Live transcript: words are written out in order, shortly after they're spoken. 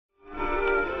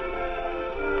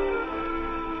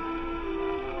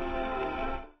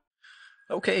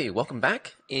Okay, welcome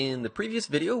back. In the previous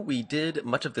video, we did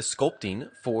much of the sculpting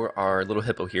for our little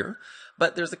hippo here,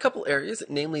 but there's a couple areas,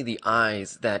 namely the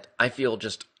eyes, that I feel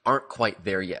just aren't quite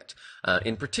there yet.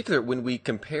 In particular, when we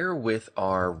compare with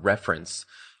our reference,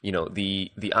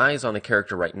 the eyes on the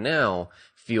character right now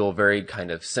feel very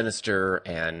kind of sinister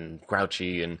and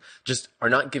grouchy and just are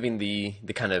not giving the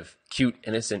kind of cute,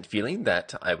 innocent feeling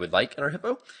that I would like in our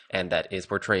hippo, and that is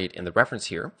portrayed in the reference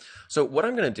here. So what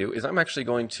I'm going to do is I'm actually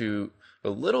going to a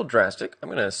little drastic. I'm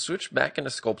going to switch back into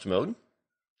sculpt mode.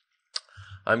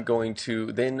 I'm going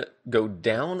to then go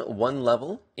down one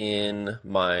level in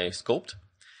my sculpt.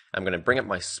 I'm going to bring up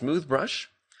my smooth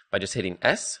brush by just hitting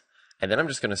S, and then I'm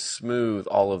just going to smooth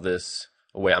all of this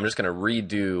away. I'm just going to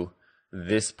redo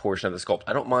this portion of the sculpt.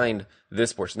 I don't mind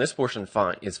this portion. This portion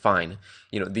is fine.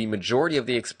 The majority of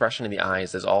the expression in the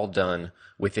eyes is all done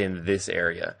within this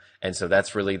area, and so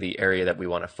that's really the area that we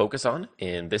want to focus on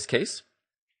in this case.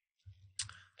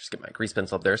 Just get my grease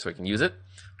pencil up there so we can use it.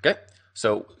 Okay,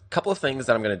 so a couple of things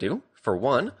that I'm going to do. For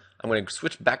one, I'm going to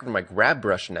switch back over to my grab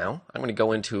brush now. I'm going to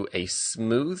go into a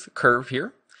smooth curve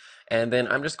here, and then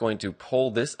I'm just going to pull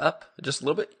this up just a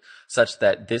little bit such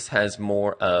that this has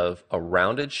more of a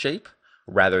rounded shape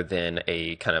rather than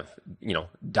a kind of,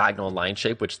 diagonal line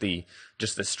shape, which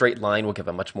just the straight line will give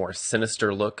a much more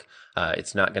sinister look.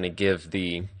 It's not going to give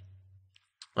the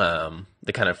kind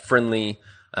of friendly,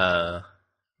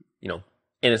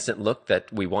 innocent look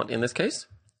that we want in this case.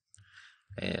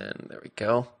 And there we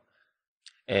go.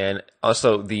 And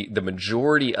also the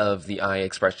majority of the eye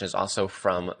expression is also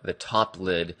from the top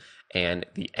lid and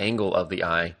the angle of the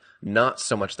eye, not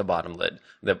so much the bottom lid.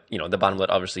 The bottom lid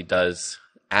obviously does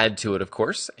add to it, of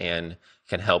course, and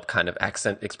can help kind of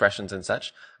accent expressions and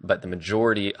such, but the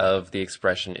majority of the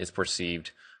expression is perceived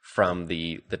from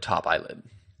the top eyelid.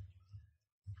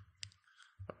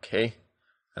 Okay,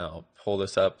 I'll pull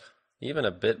this up even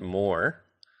a bit more.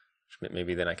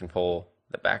 Maybe then I can pull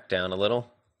the back down a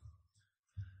little.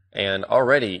 And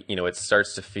already, it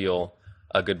starts to feel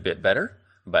a good bit better.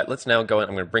 But let's now go in.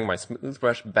 I'm going to bring my smooth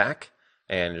brush back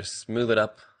and just smooth it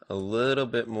up a little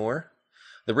bit more.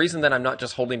 The reason that I'm not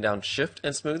just holding down Shift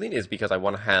and smoothing is because I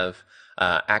want to have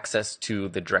access to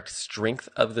the direct strength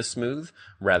of the smooth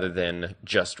rather than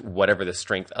just whatever the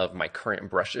strength of my current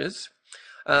brush is.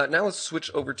 Now let's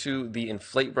switch over to the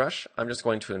inflate brush. I'm just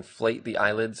going to inflate the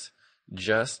eyelids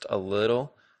just a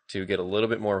little to get a little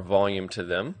bit more volume to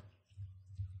them.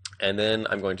 And then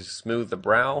I'm going to smooth the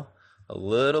brow a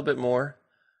little bit more.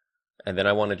 And then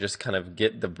I want to just kind of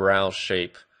get the brow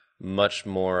shape much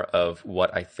more of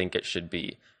what I think it should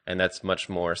be. And that's much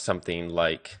more something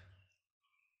like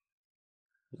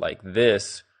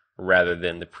this rather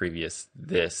than the previous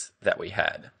this that we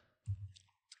had.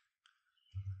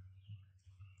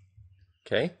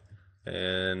 Okay,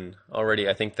 and already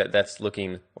I think that that's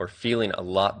looking or feeling a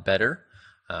lot better.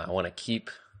 I want to keep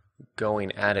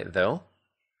going at it though.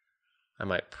 I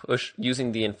might push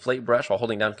using the inflate brush while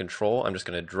holding down Control. I'm just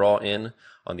going to draw in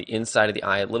on the inside of the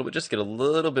eye a little bit, just get a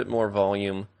little bit more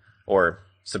volume or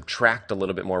subtract a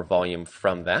little bit more volume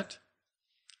from that.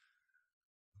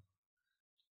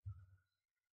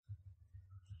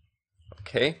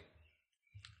 Okay,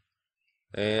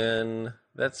 and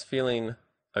that's feeling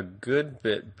a good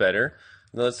bit better.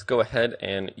 Now let's go ahead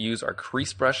and use our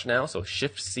crease brush now. So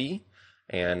Shift C,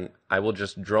 and I will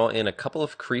just draw in a couple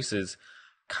of creases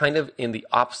kind of in the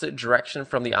opposite direction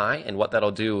from the eye. And what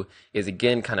that'll do is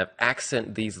again kind of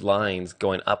accent these lines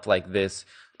going up like this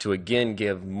to again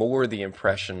give more the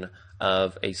impression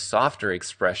of a softer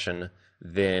expression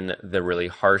than the really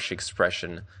harsh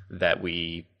expression that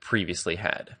we previously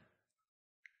had.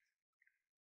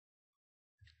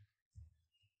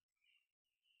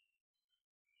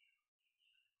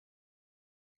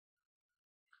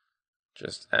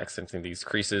 Just accenting these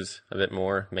creases a bit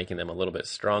more, making them a little bit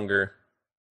stronger.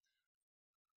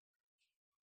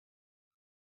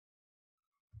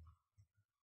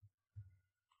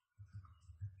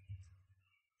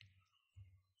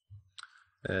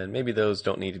 And maybe those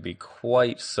don't need to be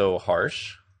quite so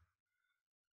harsh.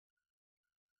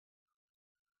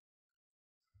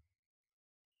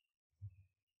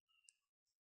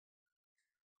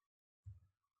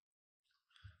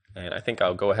 And I think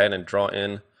I'll go ahead and draw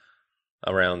in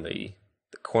around the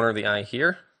corner of the eye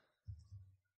here.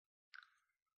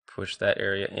 Push that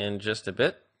area in just a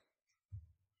bit.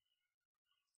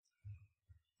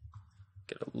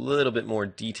 Get a little bit more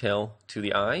detail to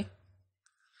the eye.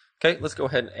 Okay, let's go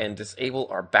ahead and disable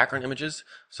our background images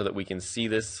so that we can see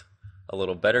this a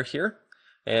little better here.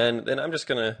 And then I'm just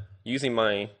going to, using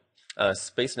my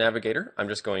Space Navigator, I'm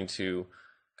just going to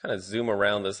kind of zoom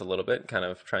around this a little bit, kind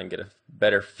of try and get a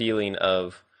better feeling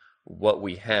of what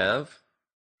we have.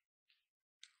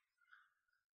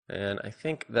 And I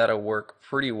think that'll work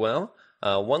pretty well.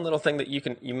 One little thing that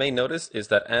you may notice is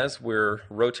that as we're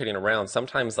rotating around,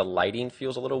 sometimes the lighting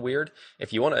feels a little weird.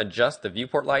 If you want to adjust the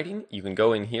viewport lighting, you can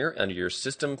go in here under your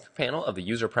system panel of the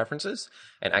user preferences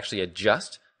and actually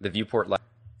adjust the viewport light.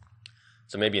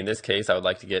 So maybe in this case, I would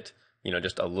like to get,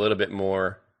 just a little bit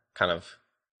more kind of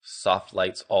soft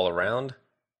lights all around.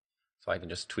 So I can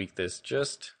just tweak this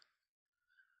just.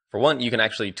 For one, you can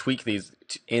actually tweak these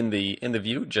in the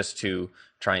view just to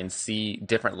try and see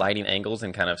different lighting angles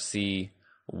and kind of see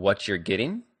what you're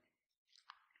getting.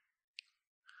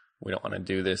 We don't want to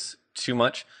do this too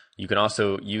much. You can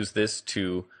also use this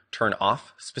to turn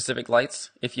off specific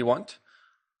lights if you want.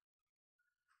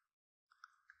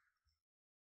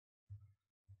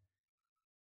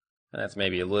 And that's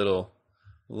maybe a little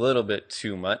bit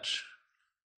too much.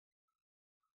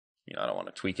 I don't want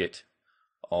to tweak it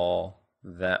all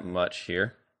that much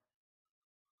here.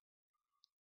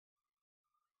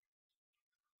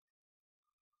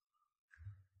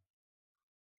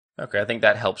 Okay, I think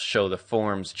that helps show the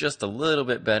forms just a little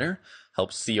bit better,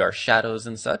 helps see our shadows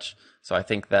and such. So I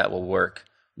think that will work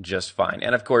just fine.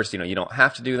 And of course, you don't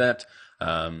have to do that.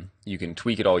 You can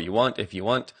tweak it all you want if you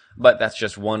want, but that's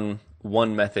just one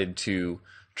method to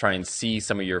try and see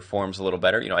some of your forms a little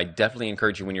better. I definitely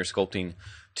encourage you when you're sculpting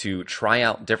to try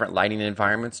out different lighting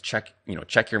environments. Check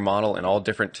your model in all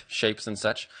different shapes and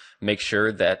such. Make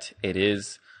sure that it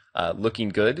is looking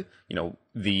good.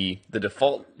 The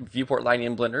default viewport lighting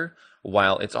in Blender,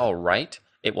 while it's all right,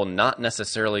 it will not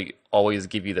necessarily always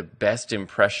give you the best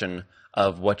impression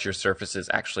of what your surfaces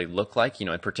actually look like,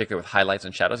 in particular with highlights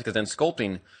and shadows, because in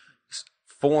sculpting,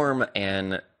 form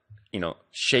and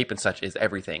shape and such is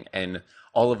everything, and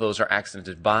all of those are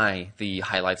accented by the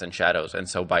highlights and shadows. And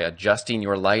so by adjusting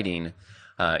your lighting,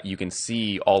 you can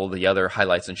see all of the other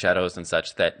highlights and shadows and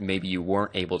such that maybe you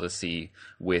weren't able to see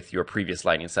with your previous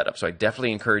lighting setup. So I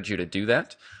definitely encourage you to do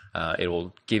that. It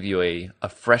will give you a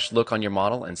fresh look on your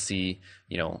model and see,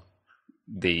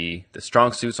 the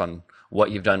strong suits on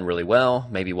what you've done really well,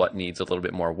 maybe what needs a little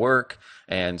bit more work,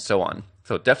 and so on.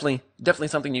 So definitely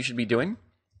something you should be doing.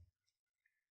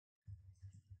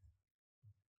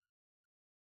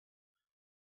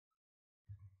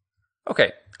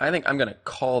 Okay, I think I'm going to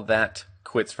call that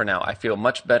quits for now. I feel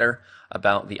much better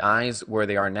about the eyes where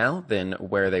they are now than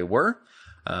where they were.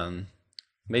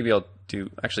 Maybe I'll do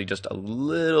actually just a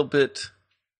little bit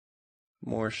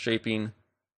more shaping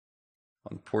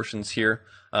on portions here.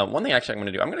 One thing actually I'm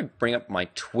going to do, I'm going to bring up my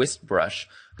twist brush.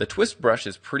 The twist brush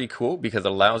is pretty cool because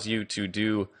it allows you to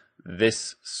do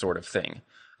this sort of thing.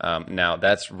 Now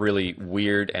that's really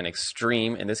weird and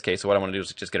extreme in this case. So what I want to do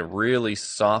is just get a really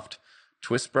soft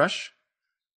twist brush.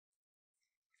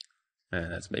 And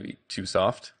that's maybe too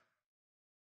soft.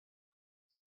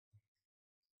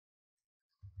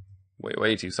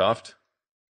 Way too soft.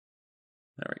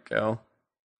 There we go.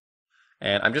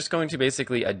 And I'm just going to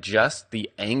basically adjust the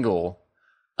angle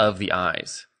of the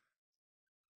eyes.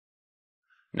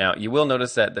 Now, you will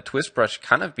notice that the twist brush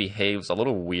kind of behaves a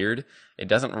little weird. It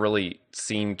doesn't really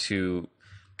seem to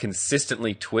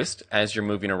consistently twist as you're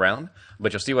moving around,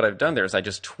 but you'll see what I've done there is I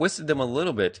just twisted them a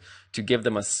little bit to give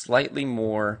them a slightly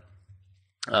more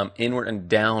inward and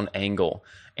down angle.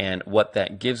 And what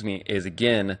that gives me is,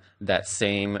 again, that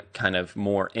same kind of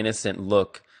more innocent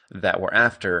look that we're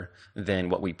after than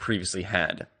what we previously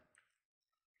had.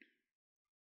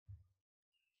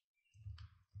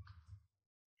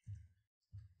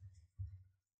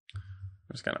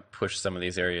 I'm just going to push some of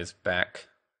these areas back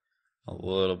a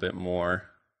little bit more.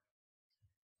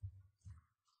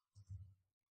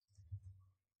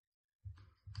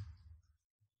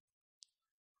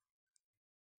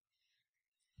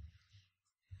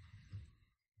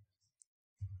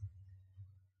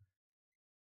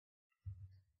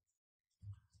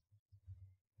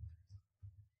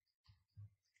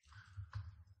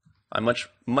 I'm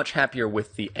much happier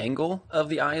with the angle of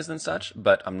the eyes and such,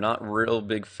 but I'm not real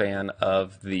big fan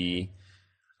of the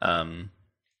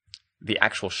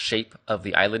actual shape of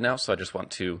the eyelid now. So I just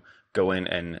want to go in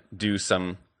and do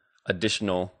some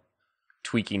additional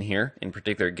tweaking here. In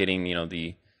particular, getting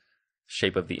the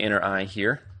shape of the inner eye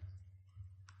here.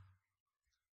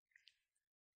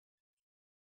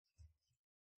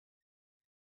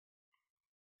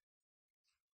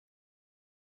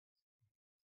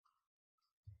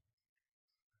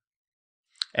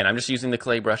 And I'm just using the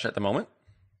clay brush at the moment.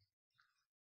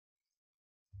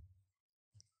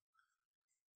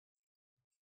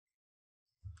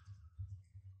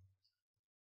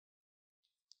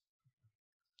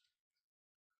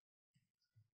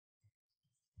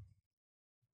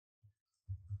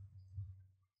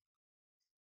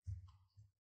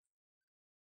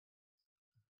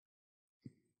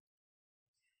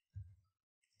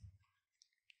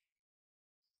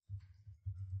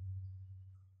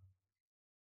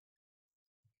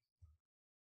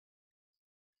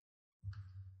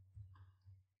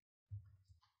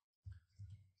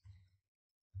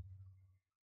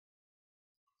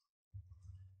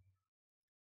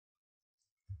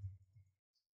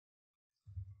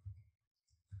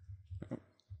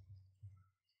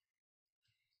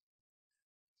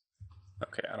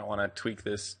 Okay, I don't want to tweak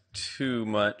this too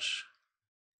much,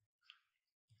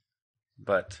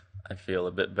 but I feel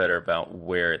a bit better about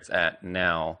where it's at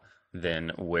now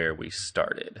than where we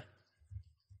started.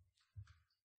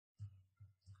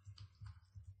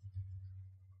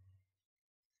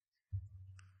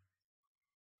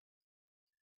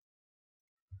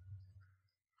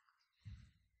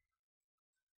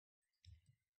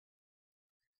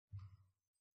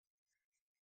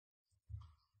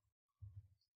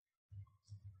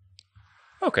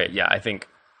 Okay, yeah, I think.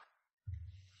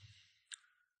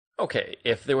 Okay,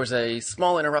 if there was a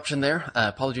small interruption there,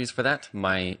 apologies for that.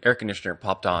 My air conditioner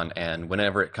popped on, and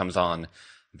whenever it comes on,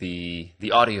 the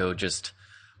audio just,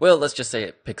 well, let's just say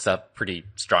it picks up pretty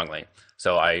strongly.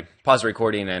 So I paused the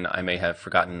recording, and I may have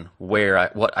forgotten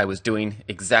what I was doing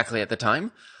exactly at the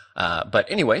time. But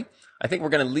anyway, I think we're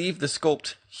going to leave the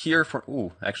sculpt here for.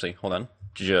 Ooh, actually, hold on,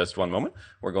 just one moment.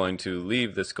 We're going to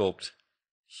leave the sculpt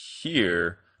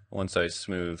here once I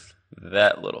smooth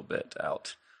that little bit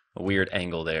out. A weird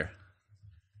angle there.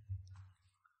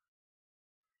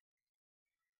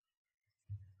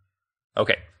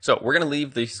 Okay, so we're going to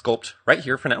leave the sculpt right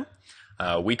here for now.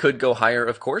 We could go higher,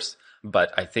 of course,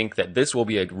 but I think that this will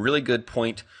be a really good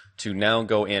point to now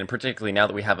go in, particularly now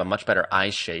that we have a much better eye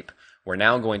shape. We're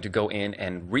now going to go in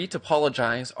and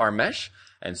retopologize our mesh.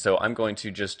 And so I'm going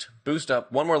to just boost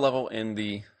up one more level in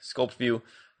the sculpt view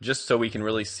just so we can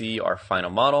really see our final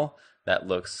model. That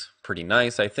looks pretty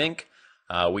nice, I think.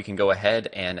 We can go ahead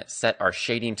and set our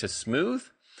shading to smooth,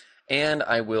 and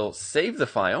I will save the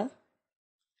file.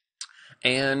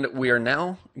 And we are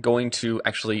now going to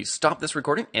actually stop this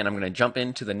recording, and I'm going to jump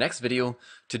into the next video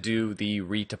to do the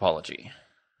retopology.